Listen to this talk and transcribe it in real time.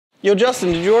Yo,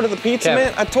 Justin, did you order the pizza, Kevin.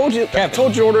 man? I told you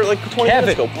Kevin. to order it like 20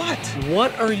 minutes ago. What?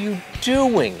 What are you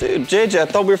doing? Dude, JJ, I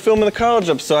thought we were filming the college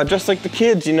episode. I dressed like the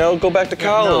kids, you know, go back to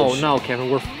college. No, Kevin,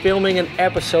 we're filming an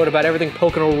episode about everything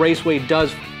Pocono Raceway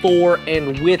does for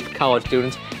and with college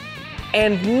students.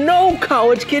 And no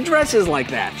college kid dresses like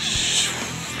that.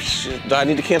 Shit, do I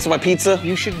need to cancel my pizza?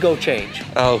 You should go change.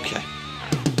 Okay.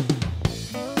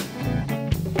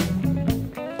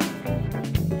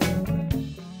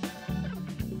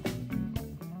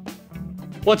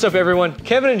 What's up, everyone?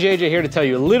 Kevin and JJ here to tell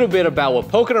you a little bit about what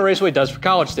Pocono Raceway does for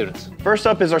college students. First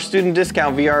up is our student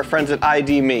discount via our friends at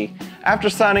ID Me. After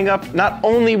signing up, not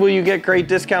only will you get great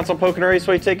discounts on Pocono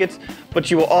Raceway tickets,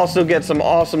 but you will also get some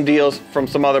awesome deals from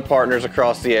some other partners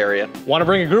across the area. Want to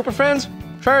bring a group of friends?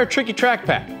 Try our Tricky Track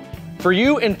Pack. For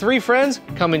you and 3 friends,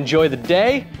 come enjoy the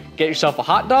day, get yourself a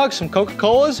hot dog, some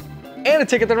Coca-Colas, and a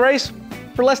ticket to the race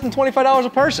for less than $25 a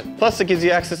person. Plus, it gives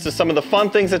you access to some of the fun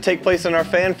things that take place in our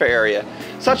fanfare area,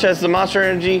 such as the Monster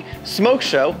Energy Smoke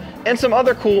Show and some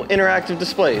other cool interactive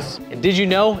displays. And did you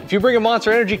know, if you bring a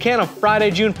Monster Energy can on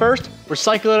Friday, June 1st,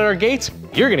 recycle it at our gates,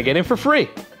 you're gonna get in for free.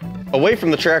 Away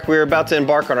from the track, we are about to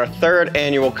embark on our 3rd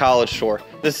annual college tour.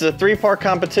 This is a 3-part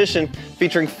competition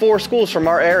featuring 4 schools from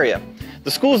our area.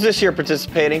 The schools this year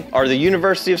participating are the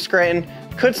University of Scranton,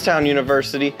 Kutztown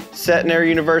University, Centenary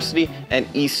University, and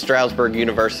East Stroudsburg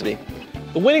University.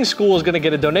 The winning school is going to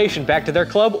get a donation back to their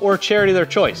club or charity of their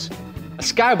choice. A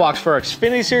skybox for our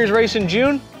Xfinity Series race in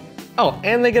June. Oh,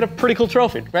 and they get a pretty cool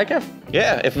trophy, right, Kev?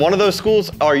 Yeah, if one of those schools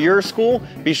are your school,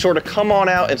 be sure to come on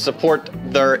out and support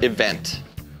their event.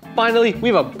 Finally, we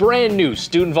have a brand new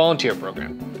student volunteer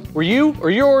program where you or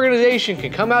your organization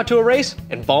can come out to a race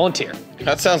and volunteer.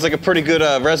 That sounds like a pretty good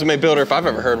resume builder if I've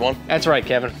ever heard one. That's right,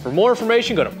 Kevin. For more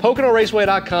information, go to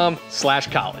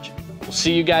PoconoRaceway.com/college. We'll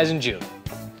see you guys in June.